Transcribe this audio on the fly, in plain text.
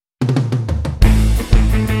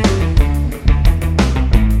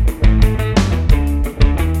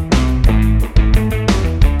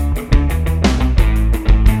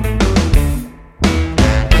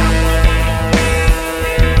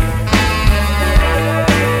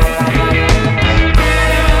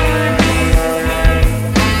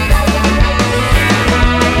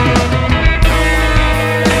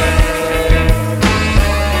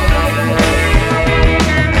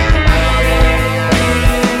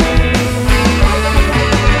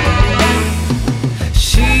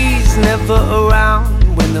never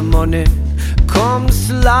around when the morning comes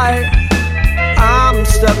to light. I'm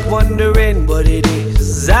stuck wondering what it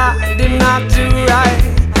is I did not do right.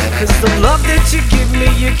 Cause the love that you give me,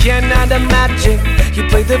 you cannot imagine. You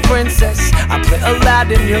play the princess, I play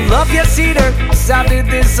Aladdin. Your love, yes, it hurts. I did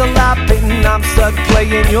this a lot, and I'm stuck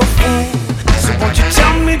playing your fool. So won't you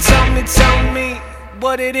tell me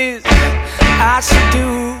what it is I should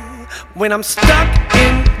do when I'm stuck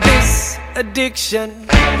in this addiction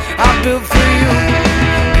I built for you.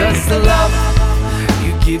 Cause the love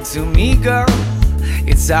you give to me, girl,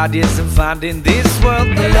 it's obvious I'm finding this world.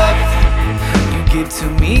 The love you give to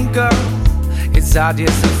me, girl, it's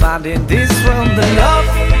obvious I'm finding this world. The love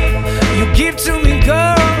you give to me,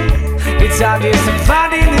 girl, it's obvious I'm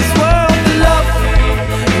finding this world. The love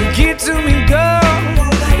you give to me, girl,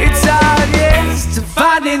 it's obvious to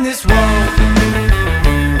find in this world.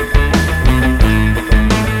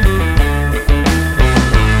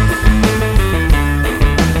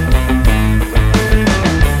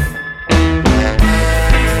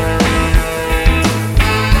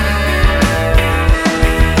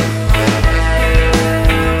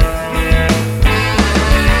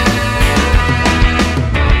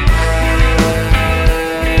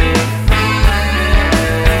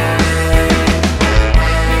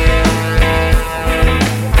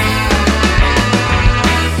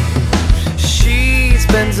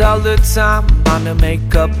 All the time on the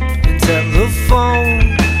makeup and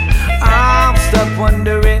telephone. I'm stuck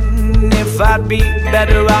wondering if I'd be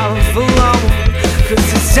better off alone. Cause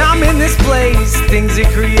this time in this place, things it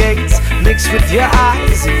creates, mixed with your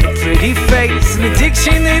eyes and your pretty face, an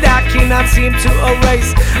addiction that I cannot seem to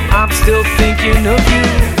erase. I'm still thinking of you.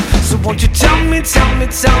 So won't you tell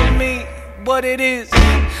me what it is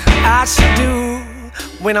I should do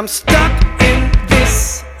when I'm stuck in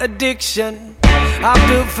this addiction I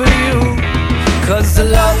built for you. Cause the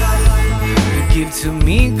love you give to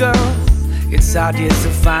me, girl, it's obvious to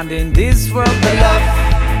find in this world. The love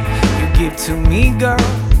you give to me, girl,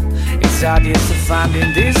 it's obvious to find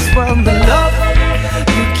in this world. The love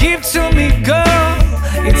you give to me, girl,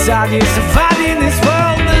 it's obvious to find